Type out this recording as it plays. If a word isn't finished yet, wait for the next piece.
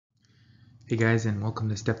Hey guys, and welcome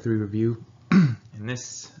to Step 3 Review. In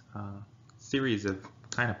this series of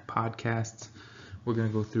kind of podcasts, we're going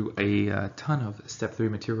to go through a ton of Step 3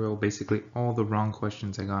 material, basically all the wrong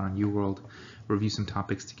questions I got on UWorld, review some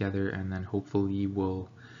topics together, and then hopefully we'll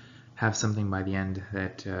have something by the end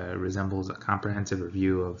that resembles a comprehensive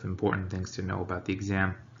review of important things to know about the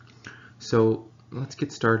exam. So let's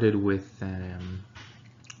get started with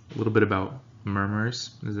a little bit about murmurs.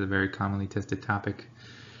 This is a very commonly tested topic.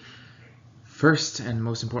 First and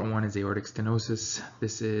most important one is aortic stenosis.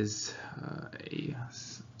 This is a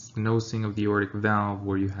stenosing of the aortic valve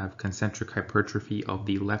where you have concentric hypertrophy of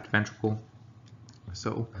the left ventricle.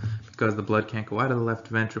 So because the blood can't go out of the left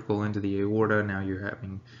ventricle into the aorta, now you're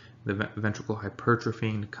having the ventricle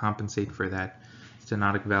hypertrophying to compensate for that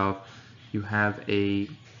stenotic valve. You have a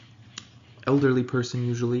elderly person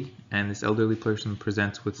usually, and this elderly person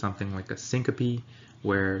presents with something like a syncope,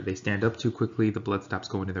 where they stand up too quickly, the blood stops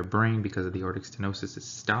going to their brain because of the aortic stenosis is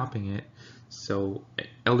stopping it. So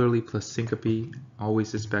elderly plus syncope, always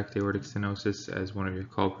suspect aortic stenosis as one of your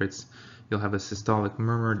culprits. You'll have a systolic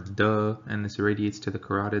murmur, and this radiates to the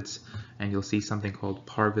carotids, and you'll see something called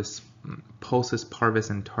pulsus parvis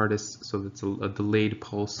and tardus, so that's a delayed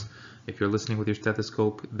pulse. If you're listening with your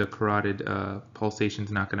stethoscope, the carotid pulsation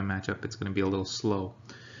is not going to match up, it's going to be a little slow.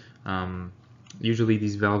 Usually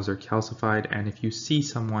these valves are calcified, and if you see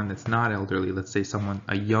someone that's not elderly, let's say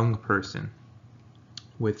a young person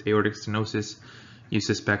with aortic stenosis, you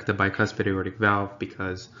suspect a bicuspid aortic valve,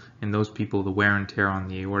 because in those people the wear and tear on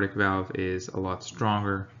the aortic valve is a lot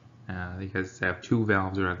stronger because they have two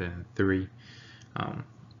valves rather than three.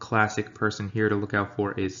 Classic person here to look out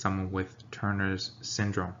for is someone with Turner's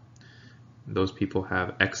syndrome. Those people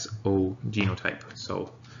have XO genotype.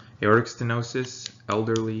 So aortic stenosis,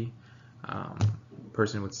 elderly,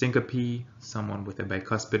 person with syncope, someone with a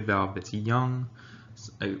bicuspid valve that's young,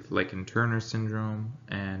 like in Turner's syndrome,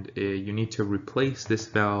 and you need to replace this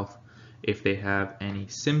valve if they have any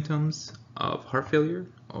symptoms of heart failure,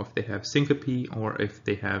 or if they have syncope, or if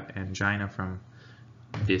they have angina from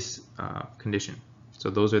this condition.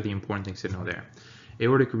 So those are the important things to know there.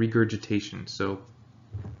 Aortic regurgitation. So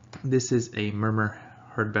this is a murmur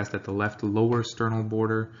heard best at the left lower sternal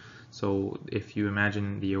border. So if you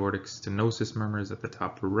imagine the aortic stenosis murmur is at the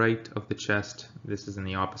top right of the chest, this is in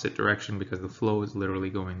the opposite direction because the flow is literally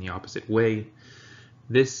going the opposite way.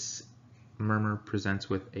 This murmur presents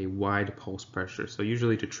with a wide pulse pressure. So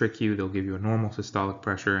usually to trick you, they'll give you a normal systolic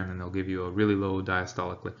pressure and then they'll give you a really low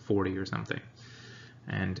diastolic, like 40 or something.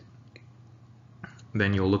 And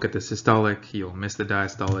then you'll look at the systolic, you'll miss the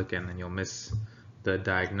diastolic, and then you'll miss the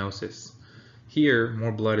diagnosis. Here,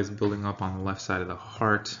 more blood is building up on the left side of the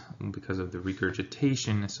heart because of the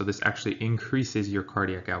regurgitation, so this actually increases your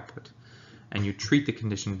cardiac output. And you treat the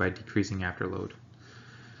condition by decreasing afterload.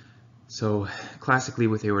 So classically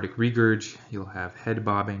with aortic regurg, you'll have head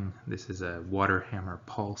bobbing. This is a water hammer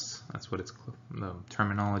pulse. That's what the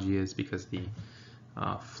terminology is, because the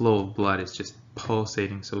flow of blood is just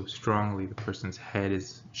pulsating so strongly the person's head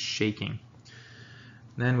is shaking.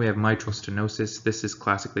 Then we have mitral stenosis. This is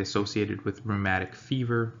classically associated with rheumatic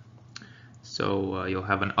fever. So you'll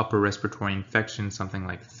have an upper respiratory infection something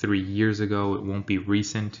like 3 years ago. It won't be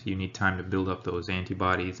recent. You need time to build up those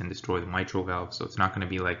antibodies and destroy the mitral valve. So it's not going to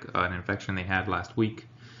be like an infection they had last week.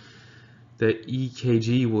 The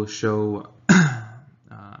EKG will show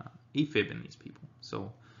AFib in these people.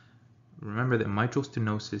 So remember that mitral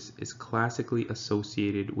stenosis is classically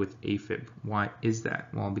associated with AFib. Why is that?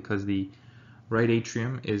 Well, because the right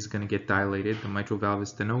atrium is going to get dilated. The mitral valve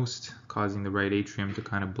is stenosed, causing the right atrium to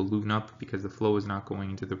kind of balloon up because the flow is not going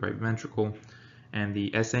into the right ventricle. And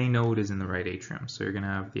the SA node is in the right atrium. So you're going to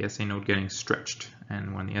have the SA node getting stretched.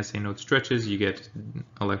 And when the SA node stretches, you get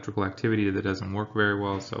electrical activity that doesn't work very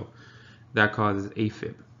well. So that causes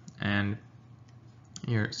AFib. And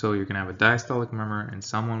so you're going to have a diastolic murmur in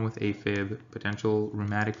someone with AFib, potential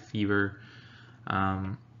rheumatic fever,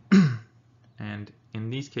 and in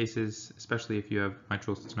these cases, especially if you have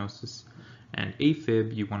mitral stenosis and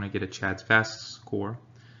AFib, you want to get a CHA2DS2-VASc score.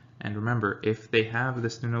 And remember, if they have the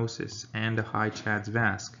stenosis and a high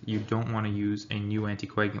CHA2DS2-VASc, you don't want to use a new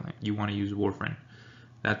anticoagulant. You want to use warfarin.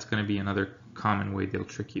 That's going to be another common way they'll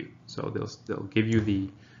trick you. So they'll give you the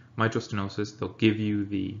mitral stenosis, they'll give you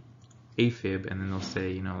the AFib, and then they'll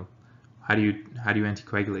say, you know, how do you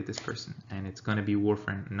anticoagulate this person? And it's going to be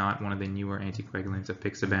warfarin, not one of the newer anticoagulants,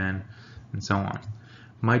 apixaban, and so on.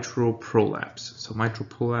 Mitral prolapse. So mitral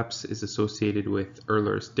prolapse is associated with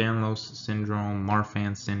Ehlers-Danlos syndrome,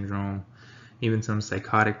 Marfan syndrome, even some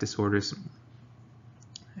psychotic disorders.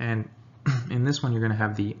 And in this one, you're going to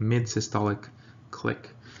have the mid-systolic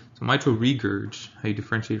click. So mitral regurg, how you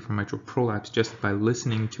differentiate from mitral prolapse just by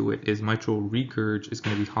listening to it, is mitral regurg is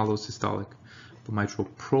going to be hollow systolic. But mitral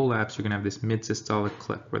prolapse, you're going to have this mid-systolic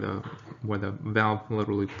clip where the valve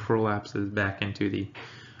literally prolapses back into the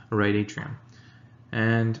right atrium.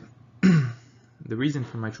 And the reason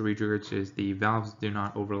for mitral regurg is the valves do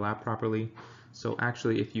not overlap properly. So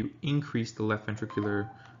actually, if you increase the left ventricular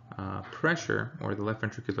pressure, or the left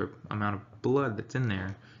ventricular amount of blood that's in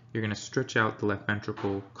there, you're going to stretch out the left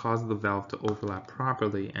ventricle, cause the valve to overlap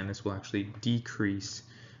properly, and this will actually decrease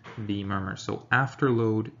the murmur. So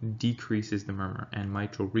afterload decreases the murmur, and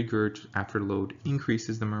mitral regurg afterload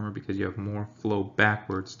increases the murmur because you have more flow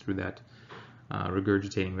backwards through that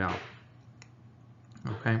regurgitating valve.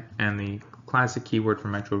 Okay, and the classic keyword for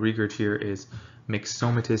mitral regurg here is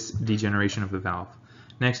myxomatous degeneration of the valve.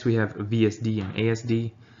 Next we have VSD and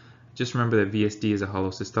ASD. Just remember that VSD is a hollow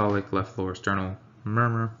systolic left lower sternal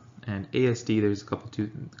murmur, and ASD, there's a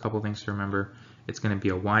couple things to remember. It's going to be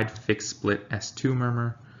a wide fixed split S2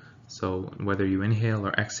 murmur. So whether you inhale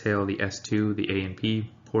or exhale, the S2, the A and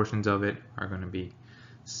P portions of it are going to be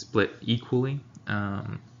split equally.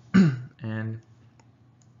 And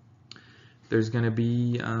there's going to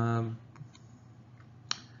be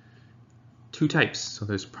two types. So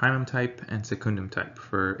there's primum type and secundum type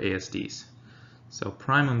for ASDs. So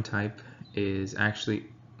primum type is actually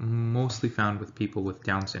mostly found with people with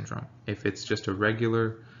Down syndrome. If it's just a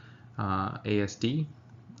regular ASD,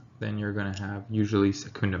 then you're going to have usually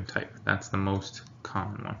secundum type. That's the most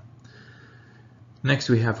common one. Next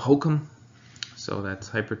we have HOCM. So that's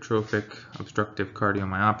hypertrophic obstructive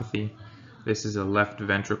cardiomyopathy. This is a left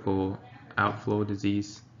ventricle outflow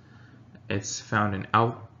disease. It's found in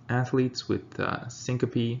athletes with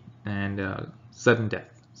syncope and sudden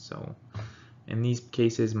death. So in these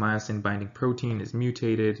cases, myosin binding protein is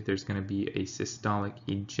mutated. There's going to be a systolic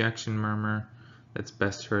ejection murmur that's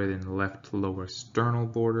best heard in the left lower sternal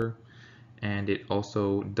border, and it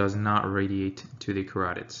also does not radiate to the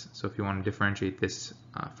carotids. So if you want to differentiate this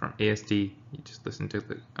from ASD, you just listen to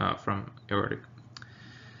the from aortic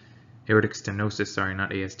stenosis, sorry,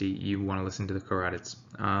 not ASD, you want to listen to the carotids.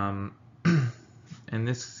 In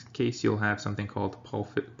this case, you'll have something called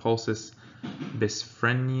pulsus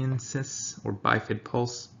bisphrenensis or bifid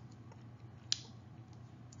pulse,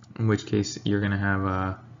 in which case you're going to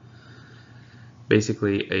have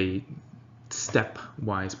basically a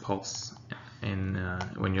stepwise pulse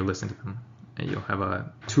when you listen to them. And you'll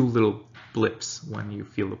have two little blips when you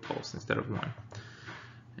feel the pulse instead of one.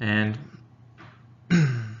 And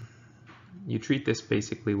you treat this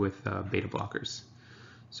basically with beta blockers.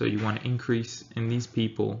 So you want to increase, in these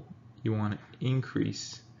people, you want to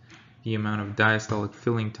increase the amount of diastolic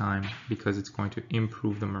filling time because it's going to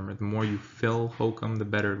improve the murmur. The more you fill HOCM, the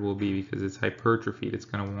better it will be because it's hypertrophied. It's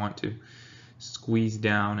going to want to squeeze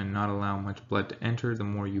down and not allow much blood to enter. The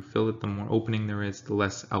more you fill it, the more opening there is, the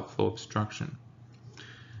less outflow obstruction.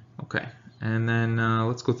 Okay, and then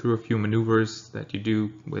let's go through a few maneuvers that you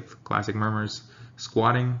do with classic murmurs.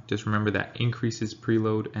 Squatting, just remember that increases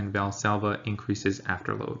preload, and Valsalva increases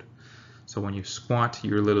afterload. So when you squat,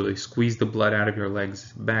 you literally squeeze the blood out of your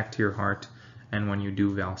legs back to your heart, and when you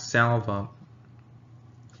do Valsalva,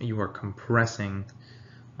 you are compressing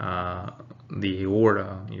the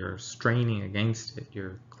aorta, you're straining against it,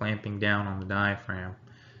 you're clamping down on the diaphragm,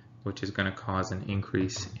 which is going to cause an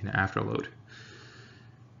increase in afterload.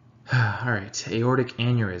 All right, aortic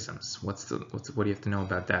aneurysms. What do you have to know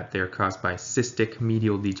about that? They're caused by cystic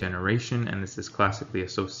medial degeneration, and this is classically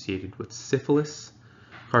associated with syphilis.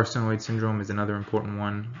 Carcinoid syndrome is another important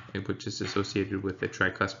one, which is associated with the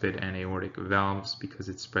tricuspid and aortic valves because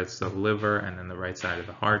it spreads to the liver and then the right side of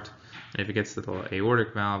the heart. And if it gets to the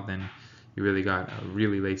aortic valve, then you really got a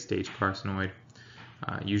really late stage carcinoid.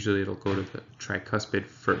 Usually it'll go to the tricuspid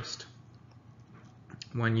first.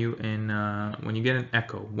 When you get an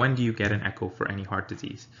echo, when do you get an echo for any heart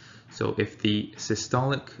disease? So if the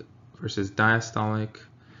systolic versus diastolic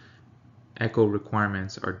echo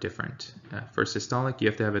requirements are different. For systolic, you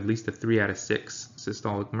have to have at least a 3 out of 6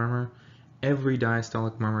 systolic murmur. Every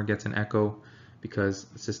diastolic murmur gets an echo because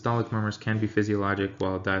systolic murmurs can be physiologic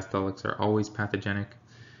while diastolics are always pathogenic.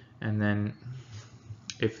 And then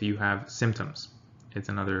if you have symptoms, it's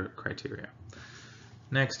another criteria.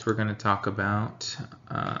 Next, we're going to talk about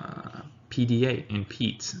PDA in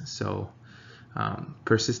PEDS. So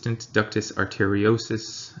persistent ductus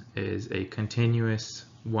arteriosus is a continuous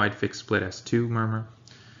wide fixed split S2 murmur.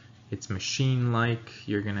 It's machine-like.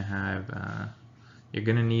 You're going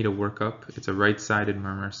to need a workup. It's a right-sided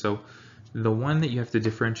murmur. So the one that you have to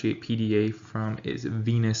differentiate PDA from is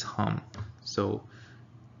venous hum. So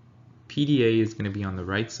PDA is going to be on the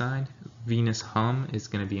right side. venous hum is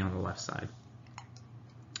going to be on the left side.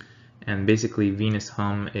 And basically venous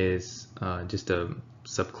hum is just a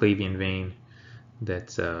subclavian vein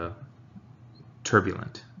that's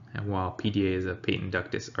turbulent, and while PDA is a patent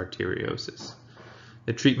ductus arteriosus.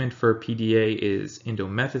 The treatment for PDA is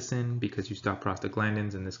indomethacin because you stop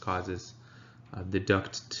prostaglandins, and this causes the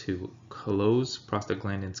duct to close.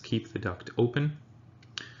 Prostaglandins keep the duct open.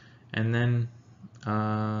 And then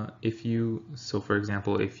for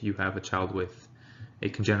example, if you have a child with a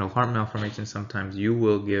congenital heart malformation, sometimes you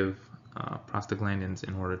will give prostaglandins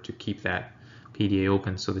in order to keep that PDA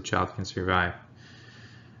open so the child can survive.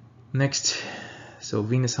 Next, so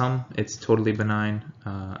venous hum, it's totally benign.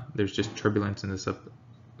 There's just turbulence in the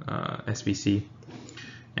SVC,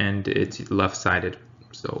 and it's left-sided.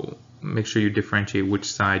 So make sure you differentiate which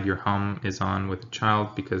side your hum is on with the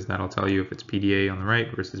child, because that'll tell you if it's PDA on the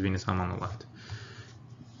right versus venous hum on the left.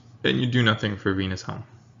 And you do nothing for venous hum.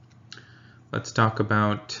 Let's talk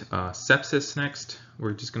about sepsis next.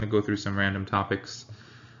 We're just going to go through some random topics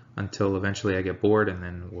until eventually I get bored, and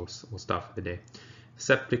then we'll stop for the day.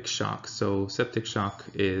 Septic shock. So septic shock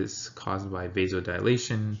is caused by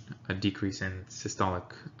vasodilation, a decrease in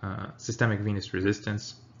systemic venous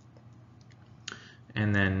resistance,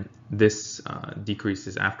 and then this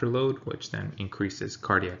decreases afterload, which then increases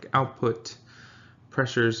cardiac output.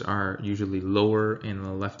 Pressures are usually lower in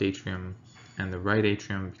the left atrium and the right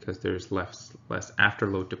atrium because there's less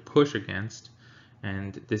afterload to push against,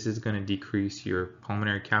 and this is going to decrease your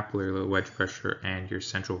pulmonary capillary wedge pressure and your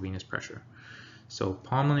central venous pressure. So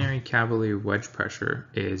pulmonary capillary wedge pressure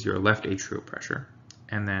is your left atrial pressure,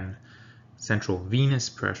 and then central venous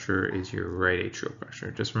pressure is your right atrial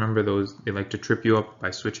pressure. Just remember those, they like to trip you up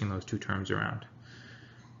by switching those two terms around.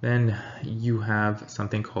 Then you have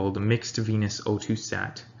something called mixed venous O2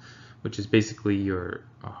 sat, which is basically your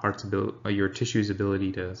your tissue's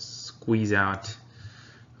ability to squeeze out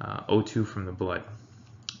O2 from the blood.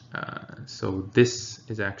 So this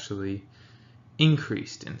is actually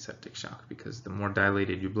increased in septic shock because the more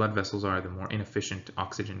dilated your blood vessels are, the more inefficient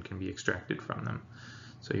oxygen can be extracted from them.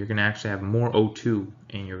 So you're going to actually have more O2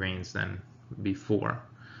 in your veins than before.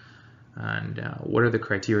 And what are the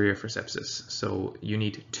criteria for sepsis? So you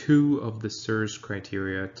need 2 of the SIRS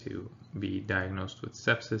criteria to be diagnosed with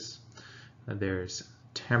sepsis. There's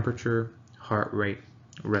temperature, heart rate,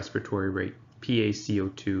 respiratory rate,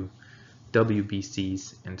 PaCO2,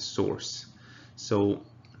 WBCs, and source. So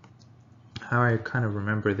how I kind of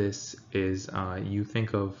remember this is you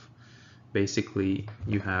think of basically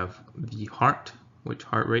you have the heart, which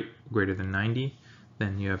heart rate greater than 90.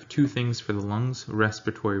 Then you have 2 things for the lungs,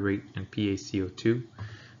 respiratory rate and PaCO2,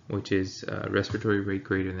 which is respiratory rate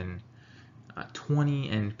greater than 20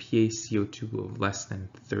 and PaCO2 of less than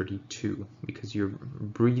 32, because you're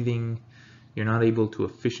breathing, you're not able to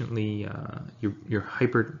efficiently, you're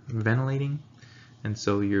hyperventilating, and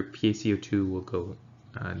so your PaCO2 will go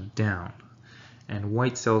down. And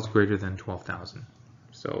white cells greater than 12,000.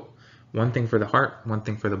 So 1 thing for the heart, 1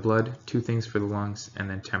 thing for the blood, 2 things for the lungs, and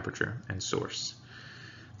then temperature and source.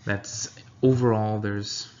 That's overall,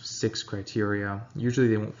 there's 6 criteria. Usually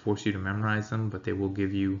they won't force you to memorize them, but they will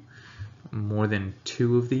give you more than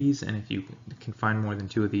 2 of these, and if you can find more than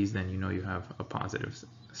 2 of these, then you know you have a positive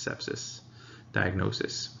sepsis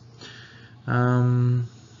diagnosis.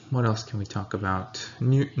 What else can we talk about?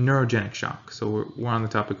 Neurogenic shock. So we're on the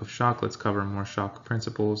topic of shock. Let's cover more shock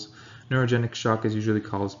principles. Neurogenic shock is usually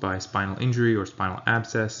caused by spinal injury or spinal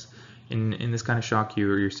abscess. In this kind of shock,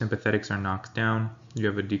 your sympathetics are knocked down. You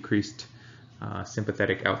have a decreased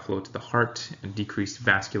sympathetic outflow to the heart, a decreased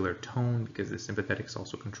vascular tone, because the sympathetics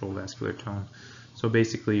also control vascular tone. So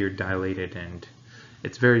basically you're dilated, and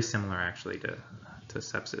it's very similar actually to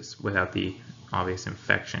sepsis without the obvious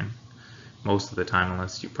infection most of the time,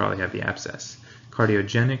 unless you probably have the abscess.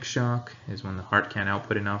 Cardiogenic shock is when the heart can't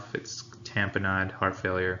output enough. It's tamponade, heart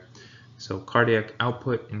failure. So cardiac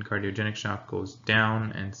output in cardiogenic shock goes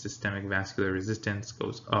down, and systemic vascular resistance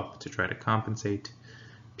goes up to try to compensate.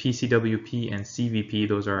 PCWP and CVP,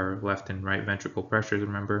 those are left and right ventricle pressures,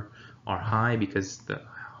 remember, are high because the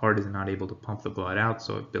heart is not able to pump the blood out,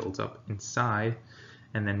 so it builds up inside.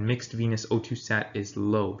 And then mixed venous O2 sat is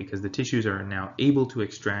low because the tissues are now able to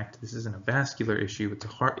extract. This isn't a vascular issue, it's a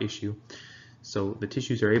heart issue. So the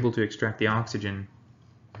tissues are able to extract the oxygen,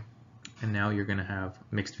 and now you're going to have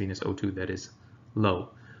mixed venous O2 that is low.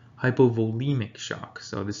 Hypovolemic shock.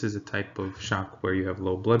 So this is a type of shock where you have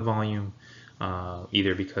low blood volume,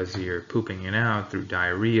 either because you're pooping it out through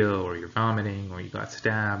diarrhea, or you're vomiting, or you got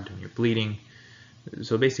stabbed and you're bleeding.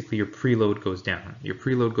 So basically your preload goes down. Your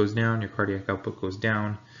preload goes down, your cardiac output goes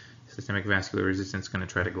down, systemic vascular resistance is going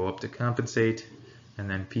to try to go up to compensate, and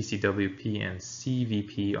then PCWP and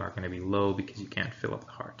CVP are going to be low because you can't fill up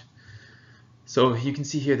the heart. So you can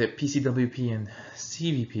see here that PCWP and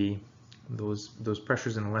CVP, those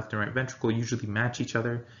pressures in the left and right ventricle usually match each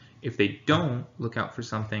other. If they don't, look out for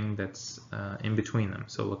something that's in between them.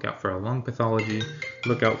 So look out for a lung pathology,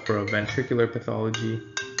 look out for a ventricular pathology,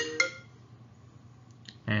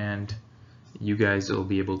 and you guys will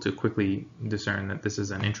be able to quickly discern that this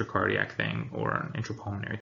is an intracardiac thing or an intrapulmonary